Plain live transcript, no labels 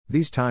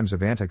These Times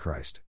of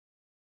Antichrist.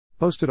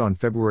 Posted on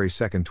February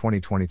 2,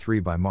 2023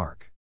 by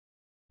Mark.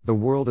 The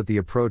world at the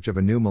approach of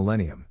a new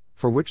millennium,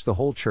 for which the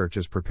whole church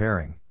is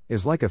preparing,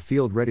 is like a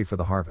field ready for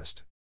the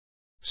harvest.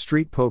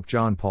 Street Pope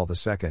John Paul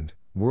II,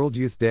 World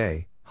Youth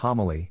Day,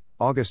 Homily,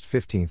 August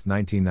 15,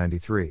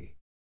 1993.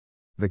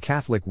 The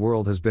Catholic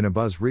world has been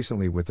abuzz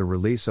recently with the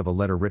release of a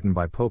letter written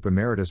by Pope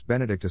Emeritus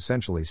Benedict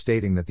essentially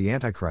stating that the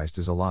Antichrist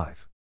is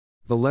alive.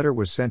 The letter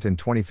was sent in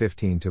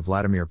 2015 to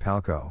Vladimir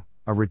Palko,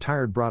 a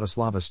retired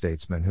Bratislava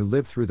statesman who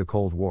lived through the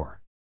Cold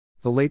War.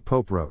 The late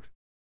Pope wrote,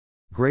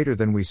 "Greater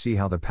than we see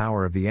how the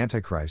power of the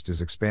Antichrist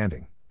is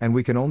expanding, and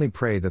we can only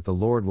pray that the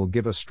Lord will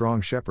give us strong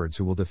shepherds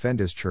who will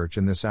defend His church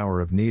in this hour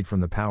of need from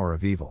the power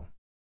of evil."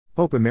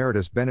 Pope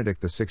Emeritus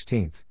Benedict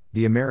XVI,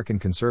 the American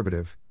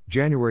conservative,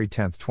 January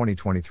 10,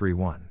 2023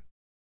 1.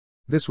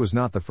 This was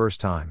not the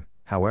first time,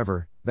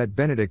 however, that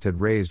Benedict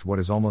had raised what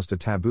is almost a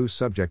taboo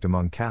subject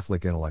among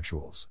Catholic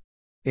intellectuals.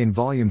 In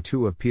Volume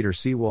 2 of Peter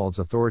Seewald's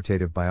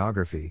authoritative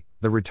biography,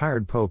 the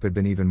retired Pope had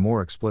been even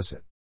more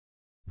explicit.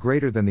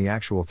 Greater than the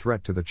actual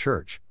threat to the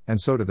Church,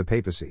 and so to the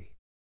papacy,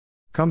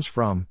 comes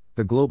from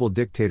the global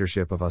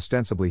dictatorship of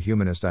ostensibly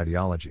humanist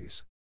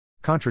ideologies.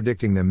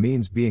 Contradicting them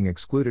means being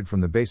excluded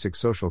from the basic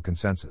social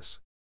consensus.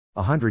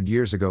 100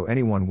 years ago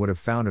anyone would have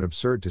found it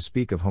absurd to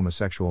speak of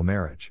homosexual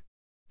marriage.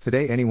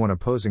 Today anyone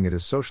opposing it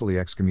is socially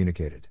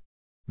excommunicated.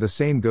 The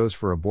same goes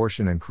for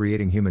abortion and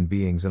creating human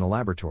beings in a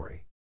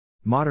laboratory.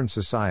 Modern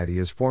society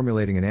is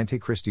formulating an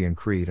anti-Christian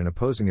creed and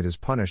opposing it is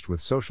punished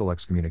with social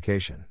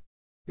excommunication.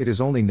 It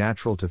is only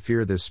natural to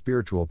fear this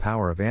spiritual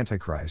power of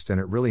Antichrist, and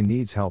it really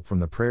needs help from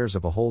the prayers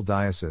of a whole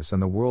diocese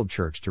and the world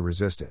church to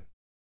resist it.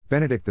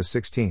 Benedict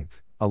XVI,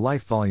 A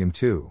Life Volume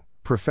 2,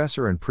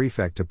 Professor and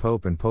Prefect to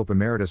Pope and Pope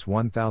Emeritus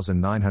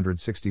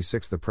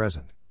 1966 The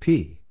Present,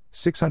 p.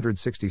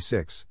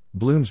 666,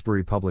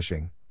 Bloomsbury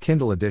Publishing,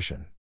 Kindle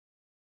edition.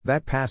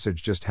 That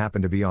passage just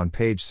happened to be on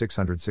page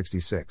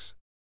 666.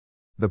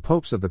 The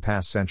popes of the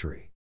past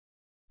century.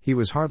 He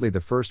was hardly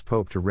the first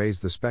pope to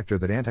raise the specter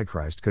that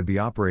Antichrist could be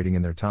operating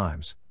in their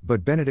times,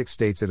 but Benedict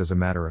states it as a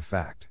matter of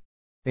fact.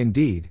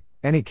 Indeed,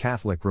 any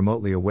Catholic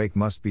remotely awake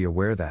must be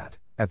aware that,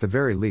 at the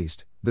very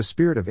least, the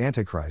spirit of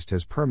Antichrist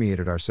has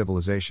permeated our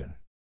civilization.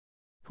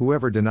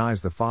 Whoever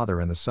denies the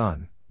Father and the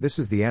Son, this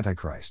is the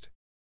Antichrist.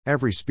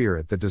 Every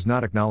spirit that does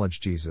not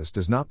acknowledge Jesus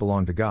does not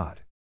belong to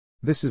God.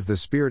 This is the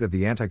spirit of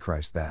the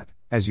Antichrist that,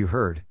 as you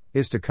heard,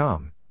 is to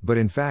come, but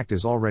in fact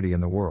is already in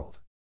the world.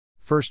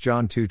 1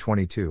 John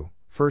 2:22,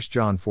 1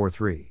 John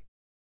 4:3.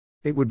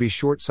 It would be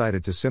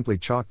short-sighted to simply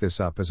chalk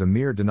this up as a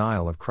mere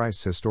denial of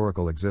Christ's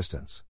historical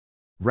existence.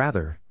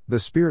 Rather, the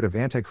spirit of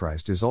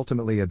Antichrist is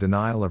ultimately a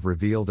denial of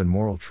revealed and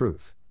moral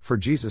truth, for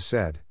Jesus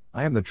said,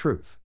 "I am the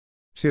truth."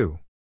 2.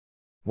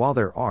 While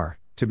there are,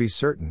 to be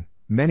certain,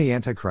 many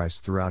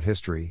Antichrists throughout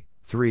history,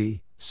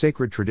 3.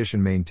 Sacred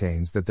tradition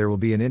maintains that there will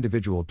be an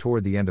individual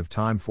toward the end of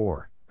time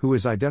 4, who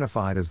is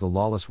identified as the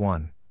lawless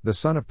one, the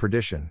son of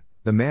perdition,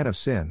 the man of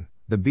sin,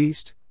 the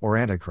beast, or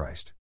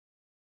Antichrist.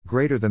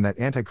 Greater than that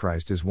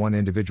Antichrist is one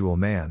individual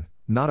man,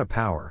 not a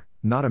power,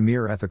 not a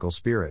mere ethical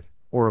spirit,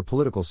 or a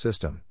political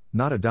system,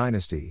 not a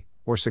dynasty,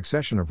 or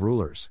succession of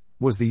rulers,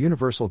 was the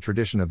universal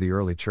tradition of the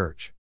early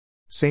church.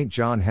 St.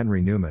 John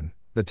Henry Newman,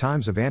 The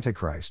Times of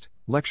Antichrist,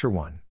 Lecture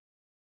 1.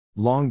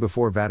 Long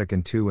before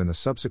Vatican II and the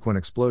subsequent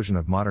explosion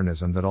of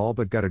modernism that all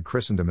but gutted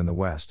Christendom in the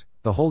West,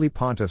 the holy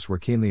pontiffs were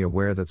keenly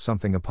aware that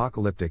something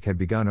apocalyptic had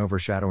begun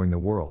overshadowing the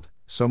world,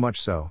 so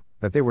much so,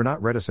 that they were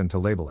not reticent to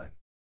label it.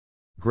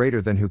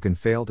 Greater than who can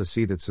fail to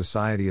see that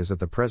society is at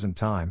the present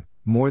time,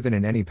 more than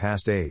in any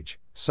past age,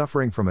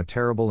 suffering from a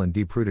terrible and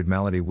deep-rooted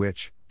malady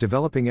which,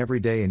 developing every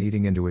day and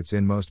eating into its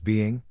inmost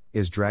being,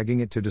 is dragging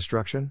it to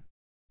destruction?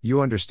 You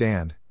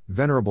understand,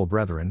 venerable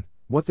brethren,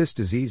 what this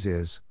disease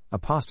is: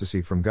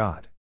 apostasy from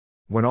God.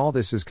 When all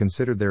this is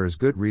considered, there is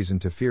good reason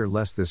to fear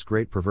lest this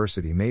great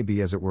perversity may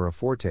be as it were a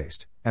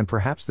foretaste, and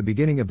perhaps the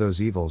beginning of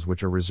those evils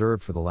which are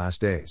reserved for the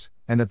last days,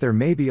 and that there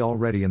may be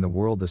already in the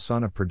world the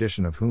son of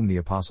perdition of whom the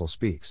Apostle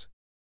speaks.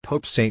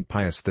 Pope St.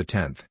 Pius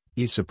X,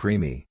 E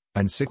Supremi,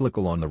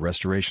 Encyclical on the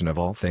Restoration of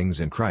All Things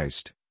in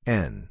Christ,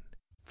 N.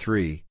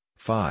 3,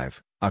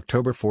 5,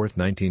 October 4,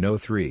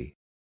 1903.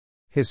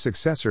 His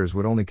successors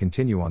would only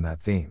continue on that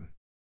theme.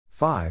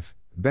 5.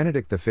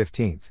 Benedict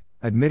XV,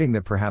 admitting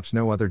that perhaps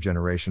no other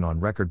generation on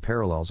record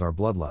parallels our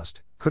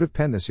bloodlust, could have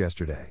penned this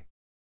yesterday.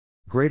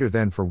 Greater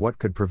than for what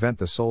could prevent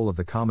the soul of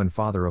the common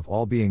father of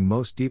all being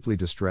most deeply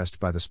distressed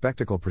by the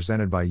spectacle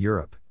presented by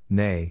Europe,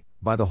 nay,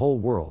 by the whole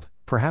world,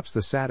 perhaps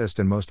the saddest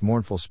and most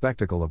mournful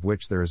spectacle of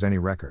which there is any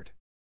record.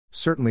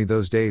 Certainly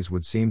those days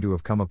would seem to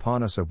have come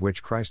upon us of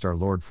which Christ our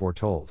Lord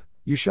foretold,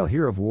 "You shall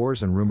hear of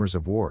wars and rumors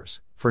of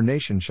wars, for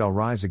nation shall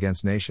rise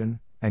against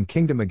nation, and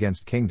kingdom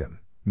against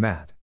kingdom."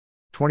 Matt.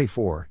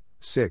 24,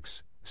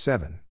 6,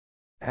 7.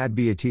 Ad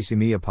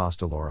Beatissimi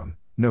Apostolorum,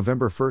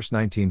 November 1,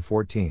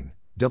 1914,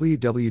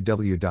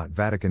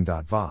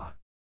 www.vatican.va.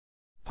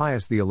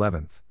 Pius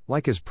XI,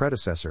 like his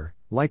predecessor,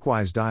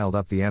 likewise dialed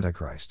up the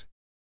Antichrist.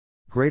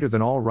 Greater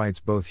than all rights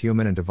both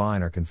human and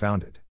divine are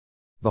confounded.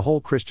 The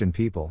whole Christian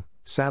people,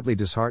 sadly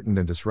disheartened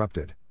and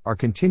disrupted, are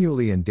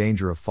continually in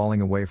danger of falling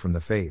away from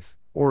the faith,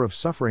 or of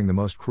suffering the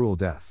most cruel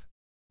death.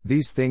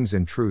 These things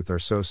in truth are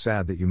so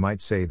sad that you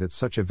might say that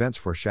such events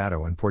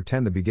foreshadow and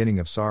portend the beginning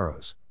of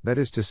sorrows, that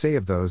is to say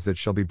of those that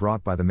shall be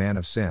brought by the man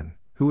of sin,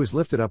 who is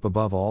lifted up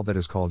above all that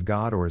is called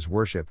God or is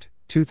worshipped.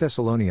 2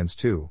 Thessalonians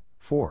 2,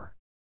 4.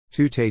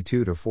 2 Te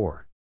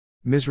 2-4.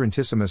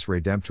 Misrentissimus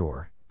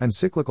Redemptor,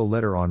 Encyclical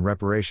Letter on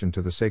Reparation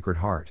to the Sacred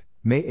Heart,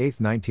 May 8,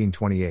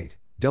 1928,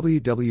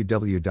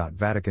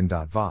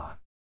 www.vatican.va.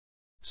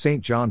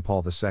 St. John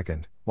Paul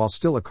II, while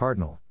still a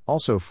cardinal,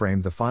 also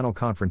framed the final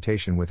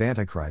confrontation with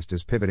Antichrist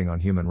as pivoting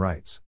on human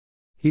rights.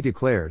 He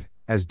declared,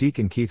 as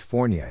Deacon Keith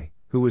Fournier,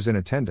 who was in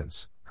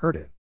attendance, heard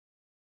it.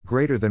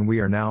 Greater than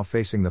we are now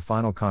facing the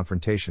final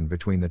confrontation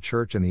between the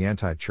Church and the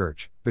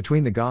anti-Church,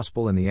 between the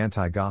Gospel and the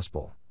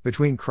anti-Gospel,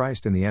 between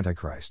Christ and the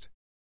Antichrist.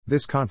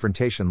 This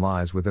confrontation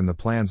lies within the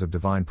plans of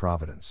divine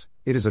providence.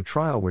 It is a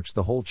trial which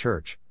the whole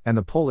Church, and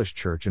the Polish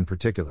Church in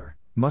particular,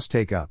 must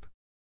take up.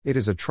 It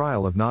is a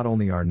trial of not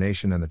only our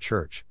nation and the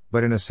Church,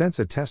 but in a sense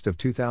a test of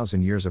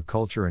 2,000 years of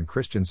culture and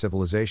Christian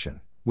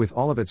civilization, with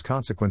all of its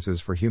consequences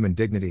for human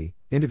dignity,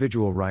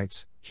 individual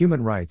rights,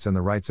 human rights and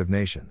the rights of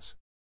nations.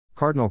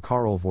 Cardinal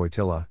Karol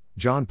Wojtyla,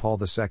 John Paul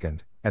II,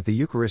 at the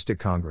Eucharistic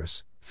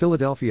Congress,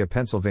 Philadelphia,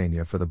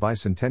 Pennsylvania for the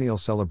bicentennial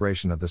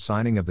celebration of the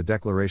signing of the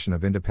Declaration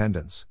of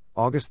Independence,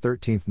 August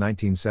 13,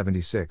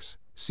 1976,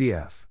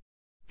 cf.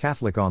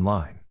 Catholic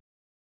Online.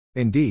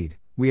 Indeed,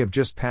 we have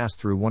just passed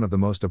through one of the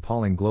most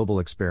appalling global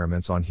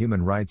experiments on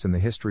human rights in the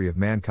history of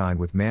mankind,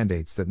 with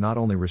mandates that not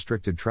only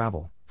restricted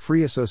travel,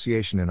 free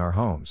association in our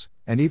homes,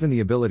 and even the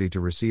ability to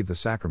receive the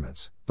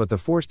sacraments, but the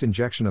forced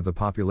injection of the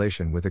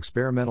population with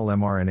experimental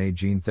mRNA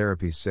gene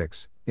therapies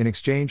 6, in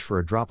exchange for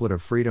a droplet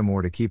of freedom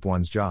or to keep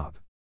one's job.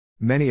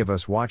 Many of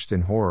us watched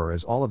in horror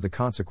as all of the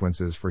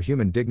consequences for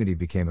human dignity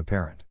became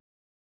apparent.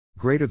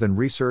 Greater than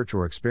research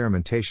or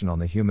experimentation on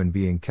the human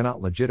being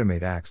cannot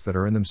legitimate acts that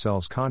are in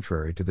themselves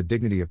contrary to the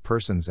dignity of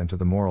persons and to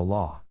the moral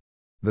law.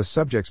 The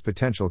subject's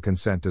potential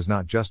consent does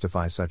not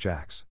justify such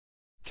acts.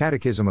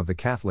 Catechism of the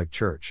Catholic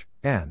Church,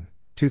 N.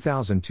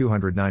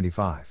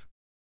 2295.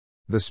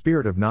 The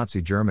spirit of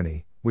Nazi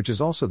Germany, which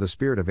is also the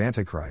spirit of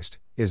Antichrist,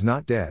 is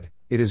not dead,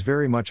 it is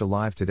very much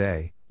alive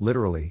today,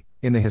 literally,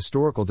 in the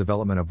historical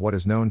development of what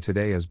is known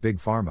today as Big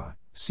Pharma,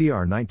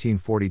 CR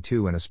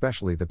 1942, and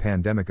especially the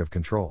pandemic of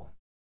control.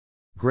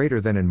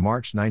 Greater than in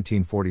March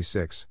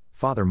 1946,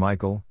 Father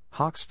Michael,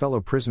 Hoch's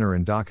fellow prisoner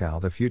in Dachau,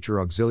 the future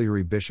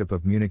auxiliary bishop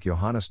of Munich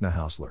Johannes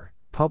Neuhausler,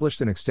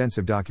 published an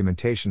extensive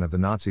documentation of the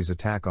Nazis'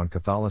 attack on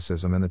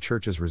Catholicism and the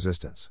Church's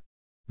resistance.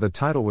 The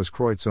title was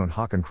Kreuz und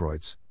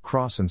Hakenkreuz,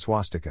 Cross and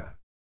Swastika.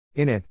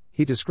 In it,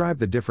 he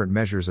described the different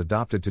measures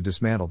adopted to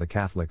dismantle the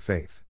Catholic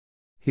faith.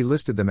 He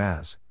listed them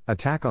as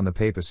attack on the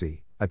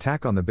papacy,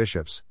 attack on the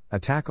bishops,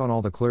 attack on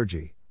all the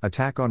clergy,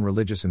 attack on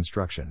religious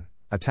instruction,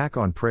 attack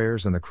on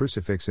prayers and the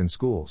crucifix in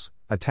schools,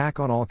 attack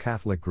on all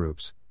Catholic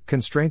groups,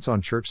 constraints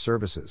on church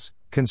services,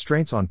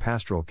 constraints on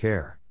pastoral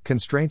care,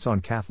 constraints on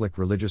Catholic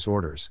religious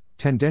orders,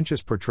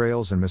 tendentious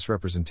portrayals and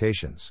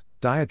misrepresentations,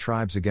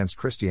 diatribes against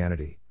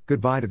Christianity,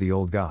 goodbye to the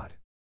old God.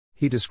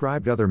 He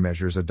described other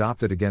measures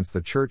adopted against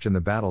the Church in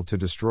the battle to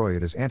destroy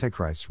it as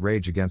Antichrist's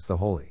rage against the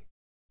holy,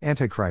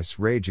 Antichrist's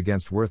rage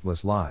against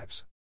worthless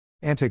lives,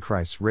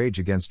 Antichrist's rage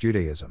against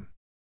Judaism.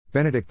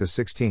 Benedict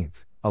XVI,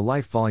 A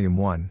Life Volume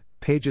 1,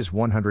 pages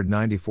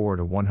 194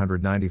 to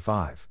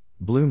 195,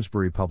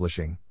 Bloomsbury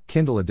Publishing,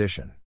 Kindle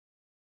edition.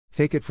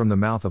 Take it from the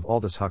mouth of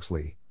Aldous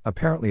Huxley,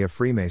 apparently a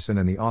Freemason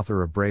and the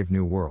author of Brave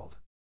New World.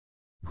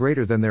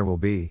 Greater than there will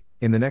be,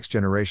 in the next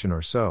generation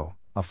or so,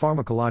 a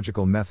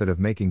pharmacological method of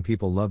making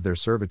people love their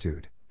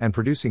servitude, and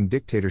producing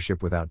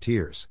dictatorship without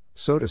tears,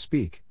 so to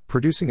speak,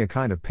 producing a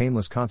kind of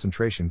painless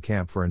concentration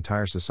camp for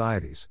entire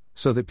societies,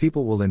 so that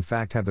people will in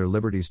fact have their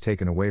liberties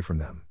taken away from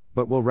them,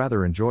 but will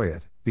rather enjoy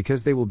it,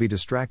 because they will be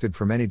distracted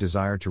from any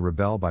desire to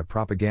rebel by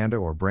propaganda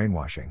or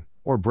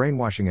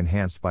brainwashing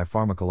enhanced by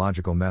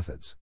pharmacological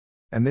methods.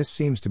 And this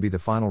seems to be the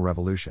final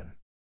revolution.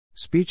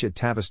 Speech at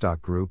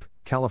Tavistock Group,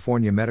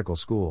 California Medical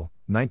School,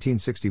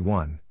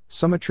 1961.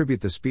 Some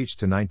attribute the speech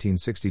to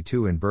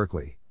 1962 in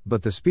Berkeley,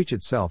 but the speech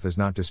itself is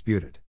not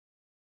disputed.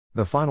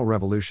 The final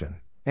revolution,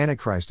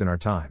 Antichrist in our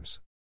times.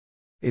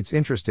 It's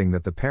interesting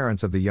that the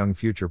parents of the young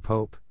future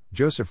Pope,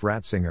 Joseph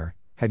Ratzinger,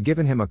 had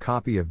given him a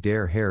copy of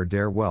Der Herr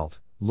der Welt,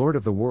 Lord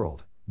of the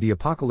World, the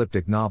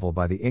apocalyptic novel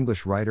by the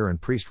English writer and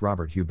priest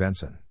Robert Hugh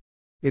Benson.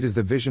 It is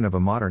the vision of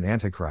a modern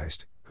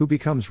Antichrist, who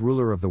becomes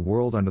ruler of the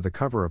world under the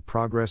cover of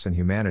progress and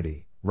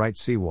humanity,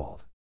 writes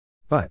Seewald.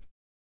 But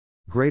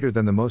greater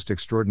than the most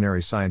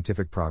extraordinary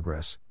scientific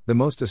progress, the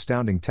most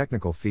astounding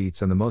technical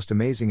feats and the most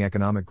amazing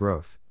economic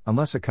growth,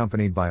 unless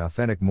accompanied by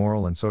authentic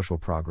moral and social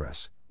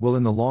progress, will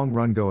in the long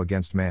run go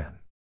against man.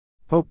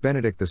 Pope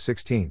Benedict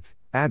XVI,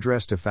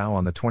 address to FAO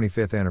on the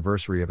 25th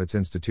anniversary of its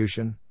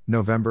institution,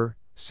 November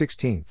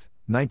 16,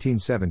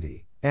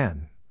 1970,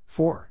 n.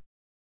 4.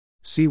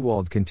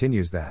 Seewald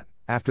continues that,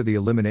 after the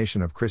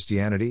elimination of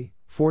Christianity,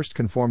 forced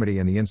conformity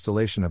and the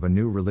installation of a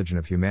new religion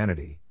of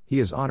humanity, he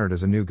is honored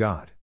as a new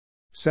God.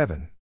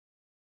 7.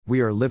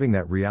 We are living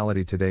that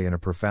reality today in a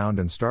profound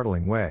and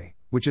startling way,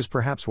 which is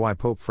perhaps why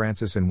Pope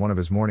Francis in one of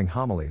his morning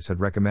homilies had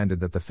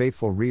recommended that the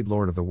faithful read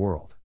Lord of the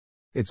World.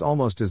 It's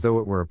almost as though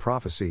it were a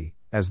prophecy,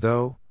 as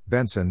though,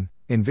 Benson,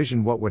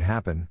 envisioned what would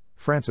happen,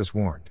 Francis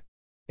warned.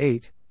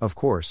 8. Of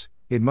course,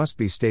 it must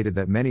be stated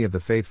that many of the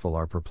faithful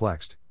are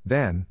perplexed,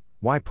 then,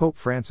 why Pope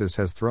Francis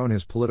has thrown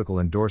his political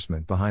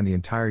endorsement behind the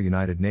entire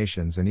United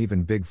Nations and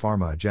even Big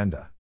Pharma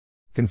agenda.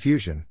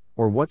 Confusion,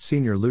 or what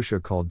Senior Lucia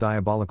called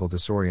diabolical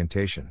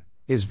disorientation,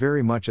 is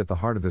very much at the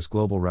heart of this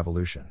global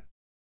revolution.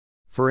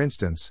 For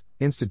instance,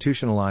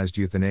 institutionalized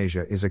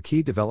euthanasia is a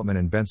key development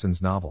in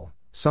Benson's novel,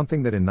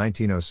 something that in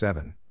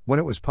 1907, when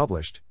it was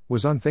published,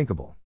 was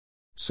unthinkable.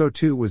 So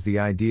too was the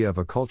idea of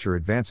a culture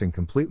advancing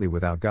completely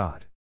without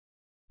God.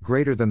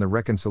 Greater than the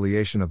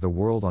reconciliation of the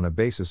world on a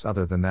basis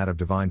other than that of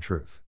divine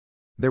truth.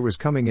 There was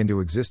coming into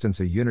existence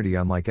a unity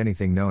unlike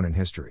anything known in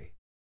history.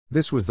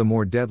 This was the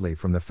more deadly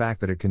from the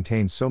fact that it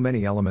contained so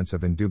many elements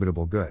of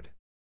indubitable good.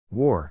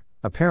 War,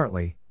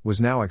 apparently, was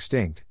now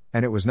extinct,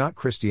 and it was not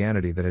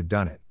Christianity that had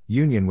done it.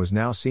 Union was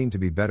now seen to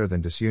be better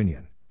than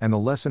disunion, and the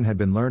lesson had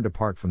been learned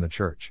apart from the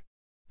church.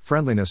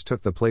 Friendliness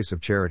took the place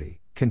of charity,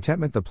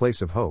 contentment the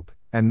place of hope,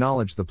 and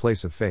knowledge the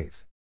place of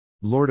faith.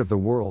 Lord of the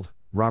World,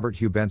 Robert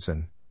Hugh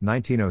Benson,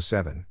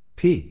 1907,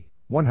 p.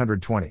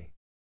 120.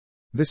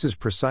 This is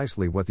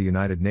precisely what the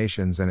United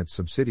Nations and its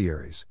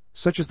subsidiaries,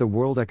 such as the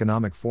World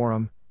Economic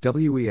Forum,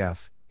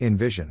 WEF,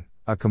 envision,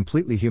 a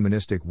completely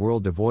humanistic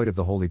world devoid of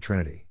the Holy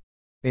Trinity.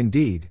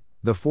 Indeed,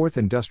 the Fourth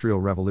Industrial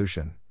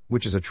Revolution,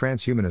 which is a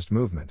transhumanist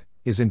movement,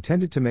 is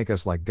intended to make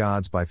us like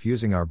gods by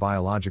fusing our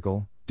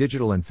biological,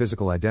 digital and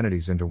physical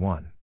identities into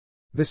one.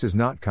 This is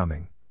not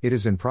coming, it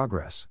is in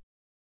progress.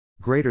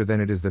 Greater than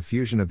it is the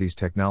fusion of these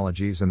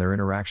technologies and their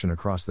interaction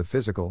across the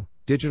physical,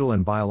 digital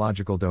and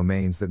biological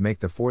domains that make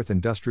the Fourth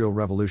Industrial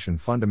Revolution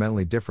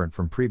fundamentally different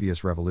from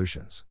previous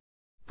revolutions.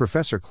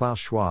 Professor Klaus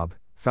Schwab,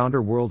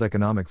 founder World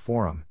Economic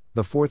Forum,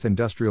 The Fourth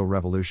Industrial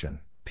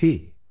Revolution,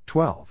 p.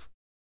 12.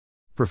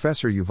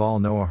 Professor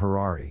Yuval Noah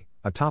Harari,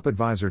 a top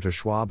advisor to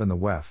Schwab and the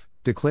WEF,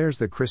 declares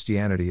that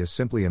Christianity is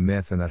simply a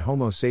myth and that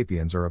Homo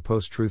sapiens are a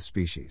post-truth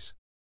species.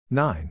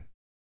 9.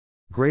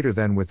 Greater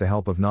than with the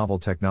help of novel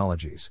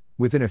technologies,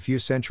 within a few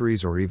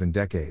centuries or even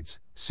decades,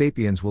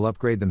 sapiens will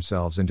upgrade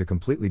themselves into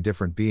completely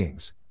different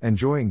beings,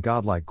 enjoying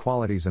godlike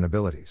qualities and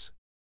abilities.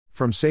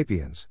 From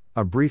Sapiens,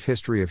 A Brief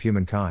History of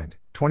Humankind,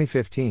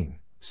 2015,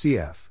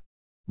 cf.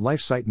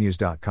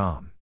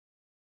 LifeSiteNews.com.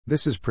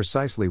 This is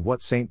precisely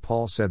what St.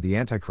 Paul said the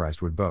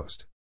Antichrist would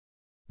boast.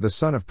 The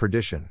son of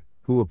perdition,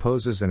 who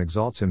opposes and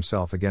exalts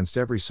himself against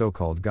every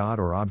so-called God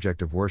or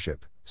object of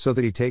worship, so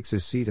that he takes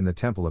his seat in the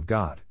temple of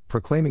God,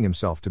 proclaiming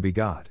himself to be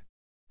God.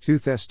 2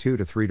 Thess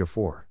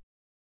 2-3-4.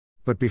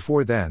 But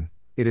before then,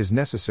 it is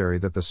necessary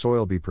that the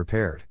soil be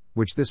prepared,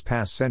 which this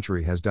past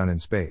century has done in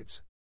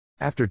spades.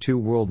 After 2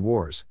 world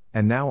wars,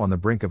 and now on the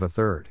brink of a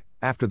third,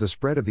 after the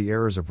spread of the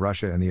errors of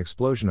Russia and the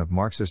explosion of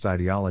Marxist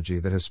ideology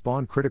that has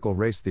spawned critical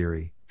race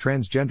theory,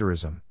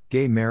 transgenderism,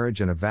 gay marriage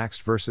and a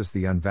vaxxed versus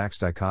the unvaxxed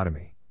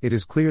dichotomy, it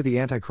is clear the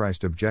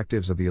Antichrist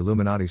objectives of the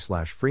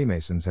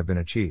Illuminati/Freemasons have been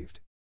achieved.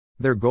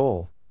 Their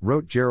goal,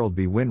 wrote Gerald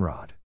B.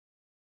 Winrod,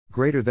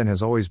 greater than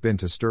has always been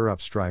to stir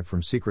up strife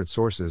from secret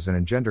sources and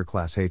engender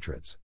class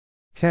hatreds.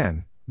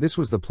 This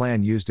was the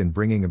plan used in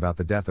bringing about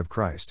the death of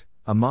Christ.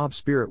 A mob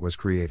spirit was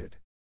created.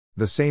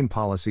 The same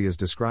policy is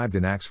described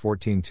in Acts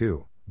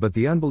 14:2, but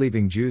the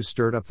unbelieving Jews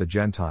stirred up the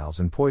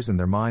Gentiles and poisoned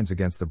their minds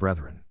against the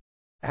brethren.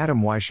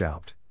 Adam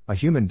Weishaupt, A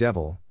Human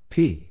Devil,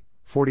 p.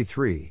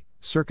 43,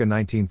 circa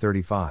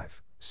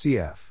 1935,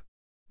 cf.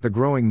 The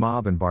Growing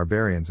Mob and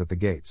Barbarians at the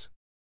Gates.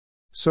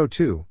 So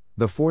too,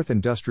 the Fourth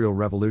Industrial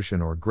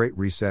Revolution or Great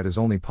Reset is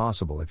only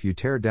possible if you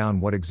tear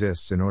down what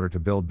exists in order to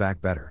build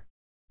back better.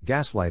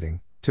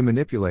 Gaslighting, to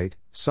manipulate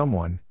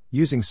someone,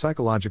 using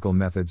psychological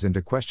methods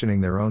into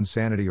questioning their own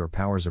sanity or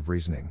powers of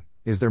reasoning,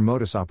 is their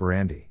modus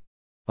operandi.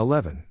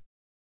 11.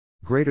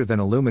 Greater than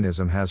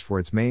Illuminism has for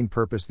its main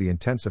purpose the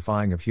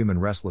intensifying of human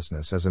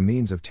restlessness as a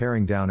means of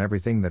tearing down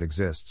everything that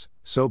exists,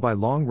 so by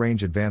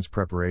long-range advanced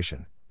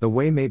preparation, the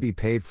way may be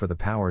paved for the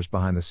powers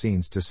behind the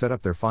scenes to set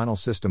up their final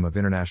system of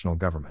international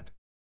government.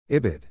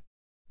 Ibid.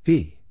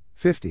 p.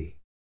 50.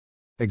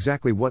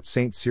 Exactly what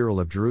Saint Cyril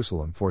of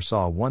Jerusalem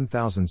foresaw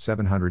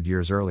 1,700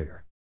 years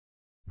earlier.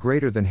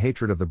 Greater than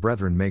hatred of the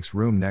brethren makes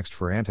room next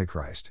for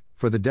Antichrist,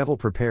 for the devil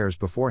prepares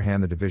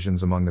beforehand the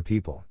divisions among the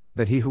people,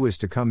 that he who is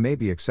to come may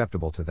be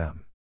acceptable to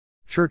them.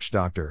 Church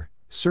Doctor,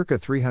 circa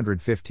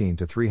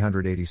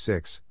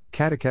 315-386,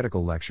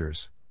 Catechetical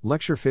Lectures,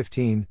 Lecture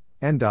 15,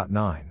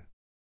 N.9.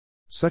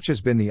 Such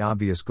has been the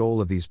obvious goal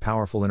of these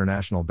powerful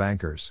international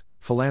bankers,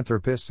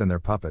 philanthropists and their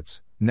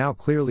puppets, now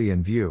clearly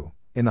in view,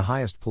 in the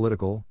highest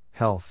political,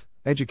 health,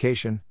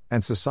 education,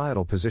 and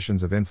societal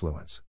positions of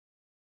influence.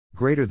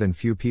 Greater than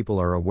few people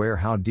are aware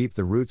how deep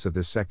the roots of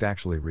this sect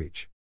actually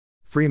reach.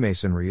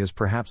 Freemasonry is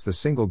perhaps the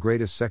single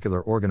greatest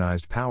secular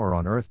organized power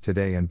on earth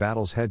today and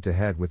battles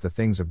head-to-head with the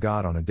things of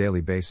God on a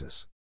daily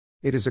basis.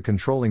 It is a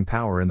controlling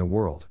power in the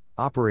world,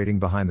 operating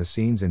behind the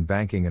scenes in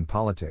banking and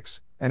politics,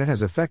 and it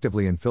has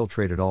effectively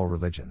infiltrated all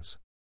religions.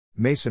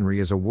 Masonry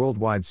is a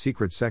worldwide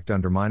secret sect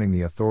undermining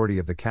the authority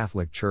of the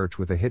Catholic Church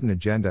with a hidden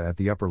agenda at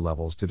the upper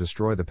levels to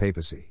destroy the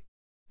papacy.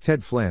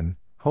 Ted Flynn,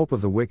 Hope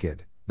of the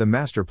Wicked, The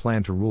Master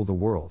Plan to Rule the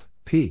World,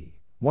 p.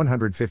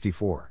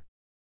 154.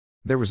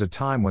 There was a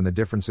time when the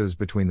differences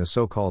between the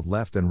so-called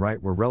left and right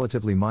were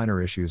relatively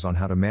minor issues on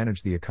how to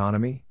manage the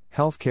economy,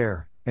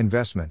 healthcare,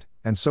 investment,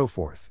 and so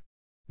forth.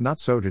 Not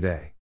so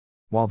today.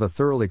 While the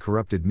thoroughly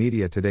corrupted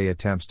media today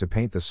attempts to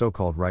paint the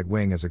so-called right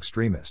wing as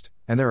extremist,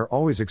 and there are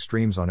always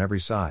extremes on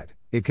every side,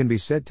 it can be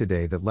said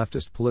today that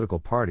leftist political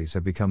parties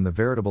have become the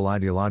veritable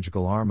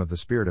ideological arm of the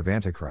spirit of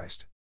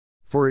Antichrist.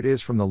 For it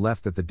is from the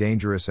left that the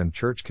dangerous and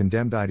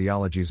church-condemned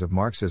ideologies of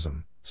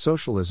Marxism,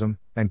 socialism,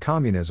 and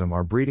communism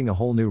are breeding a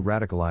whole new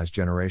radicalized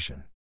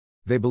generation.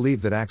 They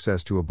believe that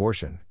access to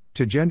abortion,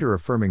 to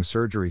gender-affirming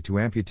surgery to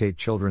amputate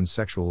children's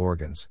sexual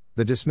organs,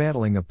 the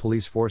dismantling of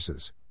police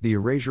forces, the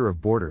erasure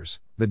of borders,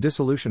 the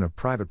dissolution of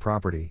private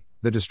property,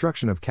 the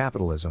destruction of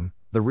capitalism,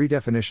 the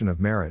redefinition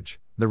of marriage,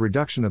 the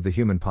reduction of the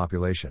human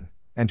population,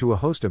 and to a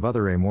host of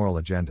other amoral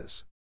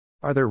agendas.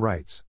 Are there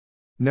rights?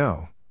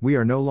 No, we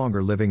are no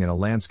longer living in a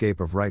landscape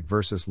of right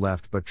versus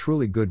left but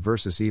truly good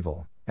versus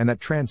evil, and that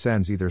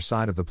transcends either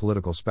side of the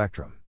political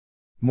spectrum.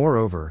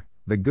 Moreover,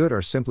 the good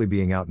are simply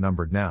being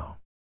outnumbered now.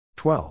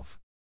 12.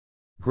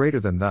 Greater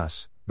than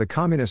thus, the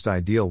communist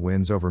ideal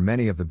wins over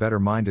many of the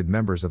better-minded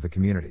members of the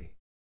community.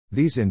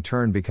 These in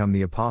turn become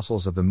the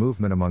apostles of the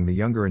movement among the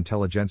younger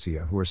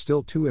intelligentsia who are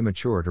still too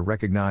immature to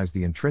recognize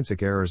the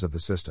intrinsic errors of the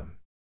system.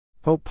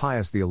 Pope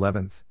Pius XI,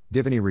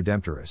 Divini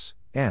Redemptoris,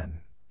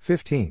 n.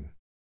 15.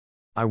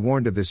 I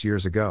warned of this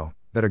years ago,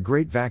 that a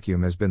great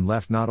vacuum has been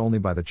left not only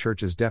by the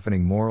Church's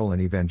deafening moral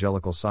and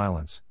evangelical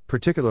silence,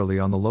 particularly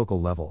on the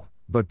local level,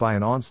 but by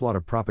an onslaught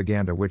of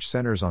propaganda which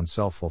centers on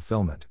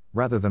self-fulfillment,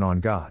 rather than on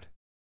God.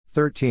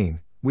 13.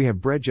 We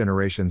have bred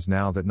generations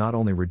now that not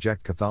only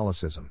reject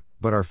Catholicism,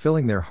 but are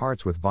filling their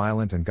hearts with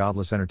violent and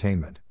godless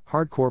entertainment,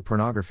 hardcore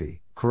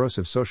pornography,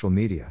 corrosive social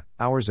media,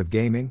 hours of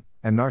gaming,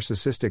 and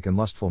narcissistic and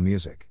lustful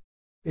music.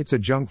 It's a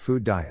junk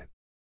food diet.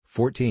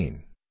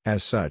 14.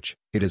 As such,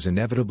 it is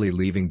inevitably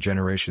leaving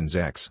generations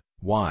X,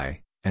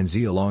 Y, and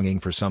Z a longing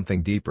for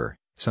something deeper,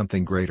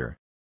 something greater.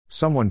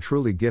 Someone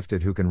truly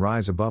gifted who can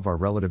rise above our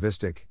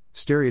relativistic,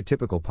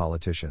 stereotypical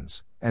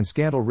politicians, and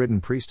scandal-ridden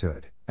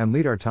priesthood, and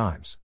lead our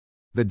times.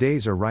 The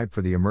days are ripe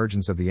for the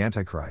emergence of the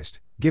Antichrist,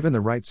 given the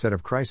right set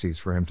of crises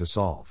for him to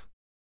solve.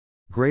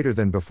 Greater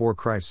than before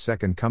Christ's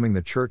second coming,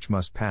 the Church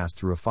must pass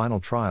through a final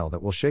trial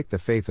that will shake the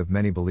faith of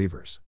many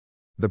believers.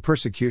 The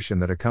persecution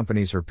that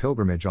accompanies her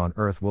pilgrimage on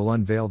earth will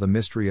unveil the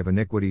mystery of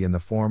iniquity in the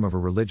form of a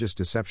religious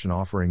deception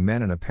offering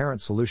men an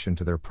apparent solution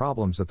to their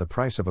problems at the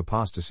price of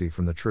apostasy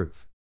from the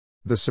truth.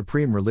 The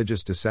supreme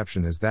religious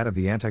deception is that of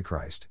the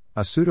Antichrist,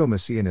 a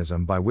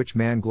pseudo-messianism by which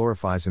man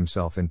glorifies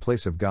himself in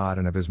place of God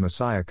and of his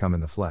Messiah come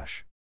in the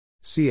flesh.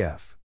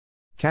 Cf.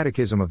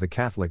 Catechism of the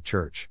Catholic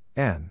Church,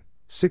 n.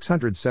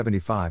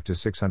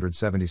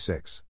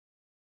 675-676.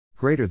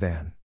 Greater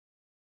than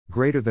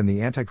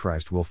the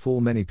Antichrist will fool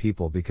many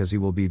people because he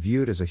will be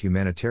viewed as a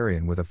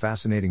humanitarian with a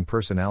fascinating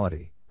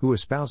personality, who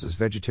espouses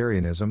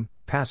vegetarianism,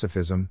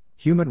 pacifism,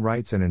 human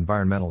rights and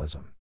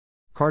environmentalism.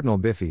 Cardinal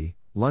Biffy,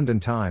 London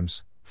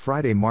Times,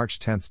 Friday, March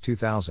 10,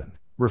 2000,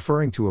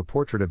 referring to a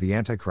portrait of the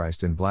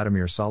Antichrist in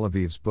Vladimir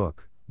Solovyev's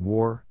book,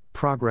 War,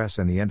 Progress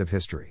and the End of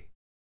History.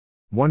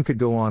 One could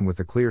go on with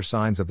the clear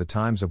signs of the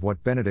times of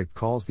what Benedict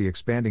calls the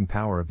expanding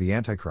power of the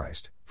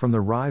Antichrist, from the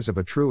rise of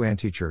a true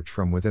anti-church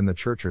from within the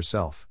Church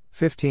herself,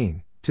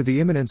 15, to the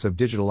imminence of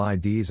digital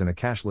IDs and a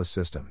cashless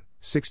system,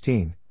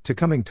 16, to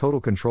coming total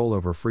control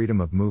over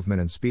freedom of movement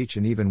and speech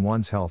and even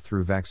one's health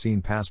through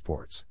vaccine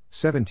passports,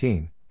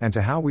 17, and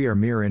to how we are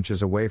mere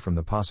inches away from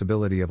the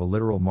possibility of a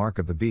literal mark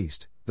of the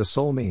beast, the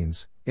soul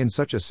means, in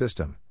such a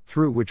system,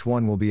 through which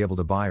one will be able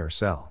to buy or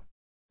sell.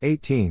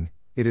 18,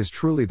 it is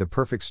truly the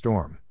perfect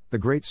storm, the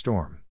great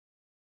storm.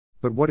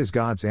 But what is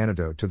God's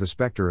antidote to the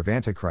specter of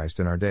Antichrist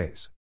in our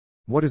days?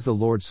 What is the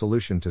Lord's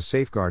solution to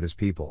safeguard his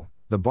people,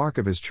 the bark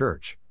of his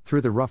church,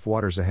 through the rough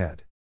waters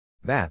ahead?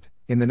 That,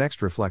 in the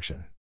next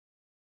reflection.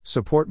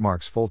 Support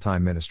Mark's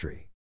full-time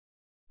ministry.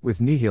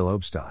 With Nihil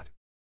Obstat.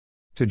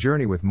 To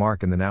journey with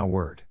Mark in the Now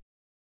Word.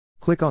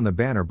 Click on the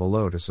banner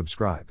below to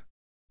subscribe.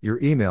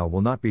 Your email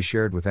will not be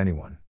shared with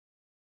anyone.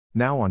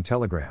 Now on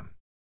Telegram.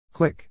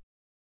 Click.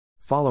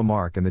 Follow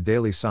Mark and the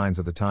daily signs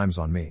of the times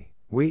on me.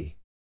 We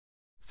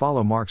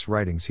follow Mark's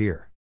writings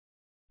here.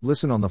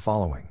 Listen on the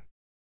following.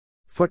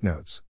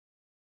 Footnotes.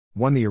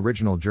 1. The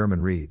original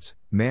German reads,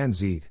 Man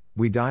sieht,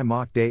 wie die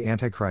Macht des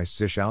Antichrist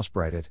sich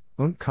ausbreitet,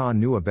 und kann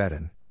nur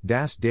beten,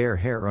 dass der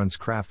Herr uns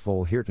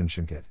kraftvoll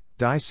Hirtenschenket,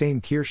 die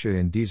same Kirche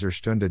in dieser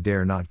Stunde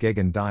der not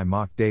gegen die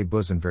Macht des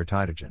Bösen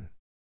verteidigen.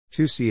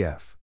 2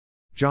 cf.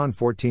 John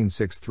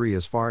 14:6-3.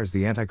 As far as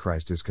the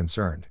Antichrist is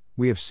concerned,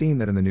 we have seen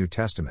that in the New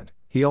Testament,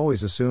 he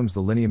always assumes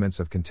the lineaments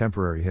of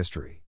contemporary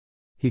history.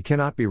 He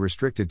cannot be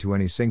restricted to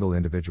any single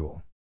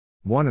individual.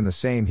 One and the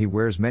same, he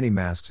wears many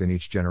masks in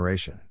each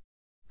generation.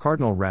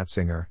 Cardinal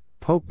Ratzinger,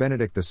 Pope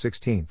Benedict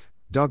XVI,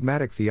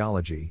 Dogmatic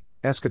Theology,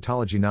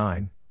 Eschatology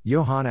 9,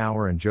 Johann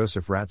Auer and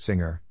Joseph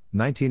Ratzinger,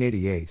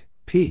 1988,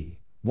 p.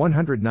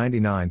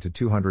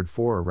 199-204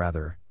 or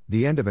rather,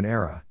 The End of an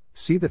Era,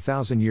 see The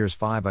 1,000 Years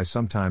 5. I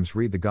sometimes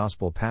read the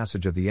gospel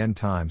passage of the end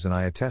times and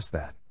I attest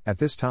that, at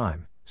this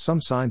time,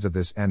 some signs of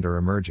this end are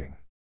emerging.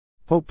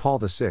 Pope Paul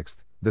VI,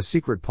 The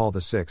Secret Paul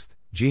VI,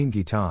 Jean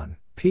Guiton,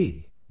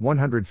 p.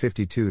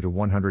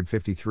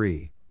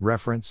 152-153,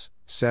 reference,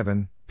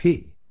 7,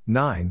 p.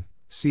 9,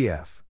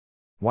 cf.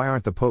 Why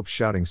aren't the popes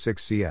shouting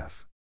 6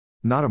 cf?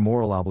 Not a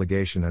Moral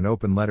Obligation. An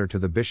Open Letter to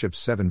the Bishops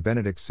 7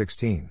 Benedict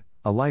XVI,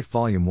 A Life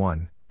Volume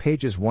 1,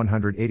 pages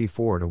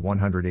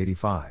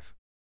 184-185.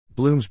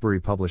 Bloomsbury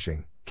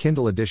Publishing,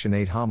 Kindle Edition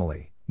 8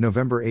 Homily,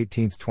 November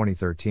 18,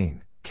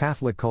 2013,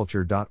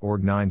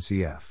 CatholicCulture.org 9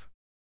 cf.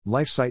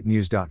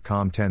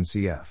 LifeSiteNews.com 10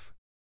 cf.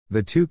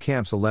 The Two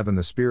Camps 11.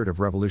 The spirit of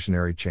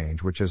revolutionary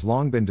change which has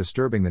long been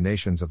disturbing the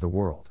nations of the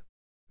world.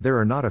 There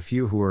are not a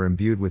few who are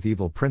imbued with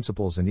evil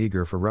principles and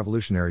eager for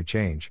revolutionary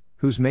change,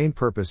 whose main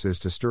purpose is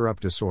to stir up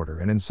disorder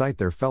and incite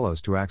their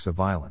fellows to acts of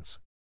violence.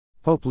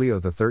 Pope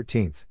Leo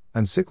XIII,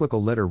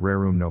 Encyclical Letter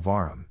Rerum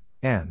Novarum,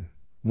 n.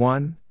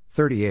 1,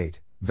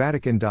 38,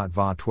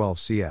 Vatican.va 12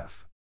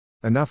 cf.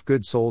 Enough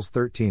Good Souls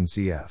 13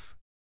 cf.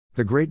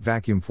 The Great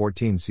Vacuum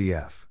 14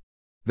 cf.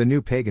 The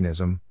New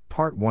Paganism,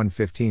 Part 1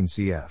 15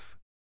 cf.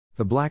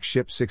 The Black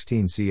Ship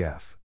 16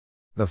 cf.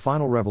 The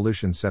Final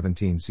Revolution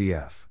 17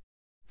 cf.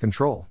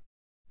 Control.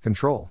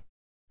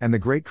 And the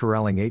Great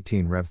Corralling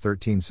 18 Rev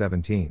 13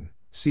 17,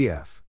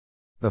 cf.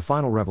 The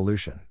Final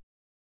Revolution.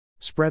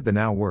 Spread the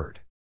now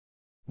word.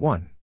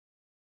 1.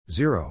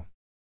 0.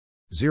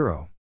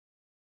 0.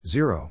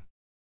 0.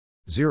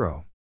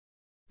 0.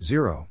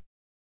 0.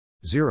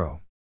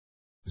 0.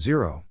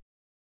 0.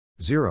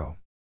 0.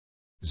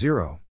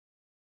 0.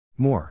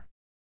 More.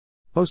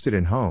 Posted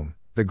in Home,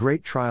 The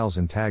Great Trials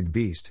and Tagged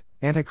Beast,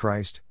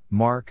 Antichrist,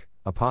 Mark,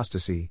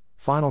 Apostasy,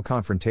 Final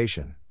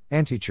Confrontation,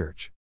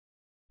 Anti-Church.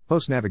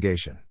 Post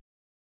Navigation.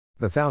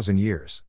 The 1,000 Years.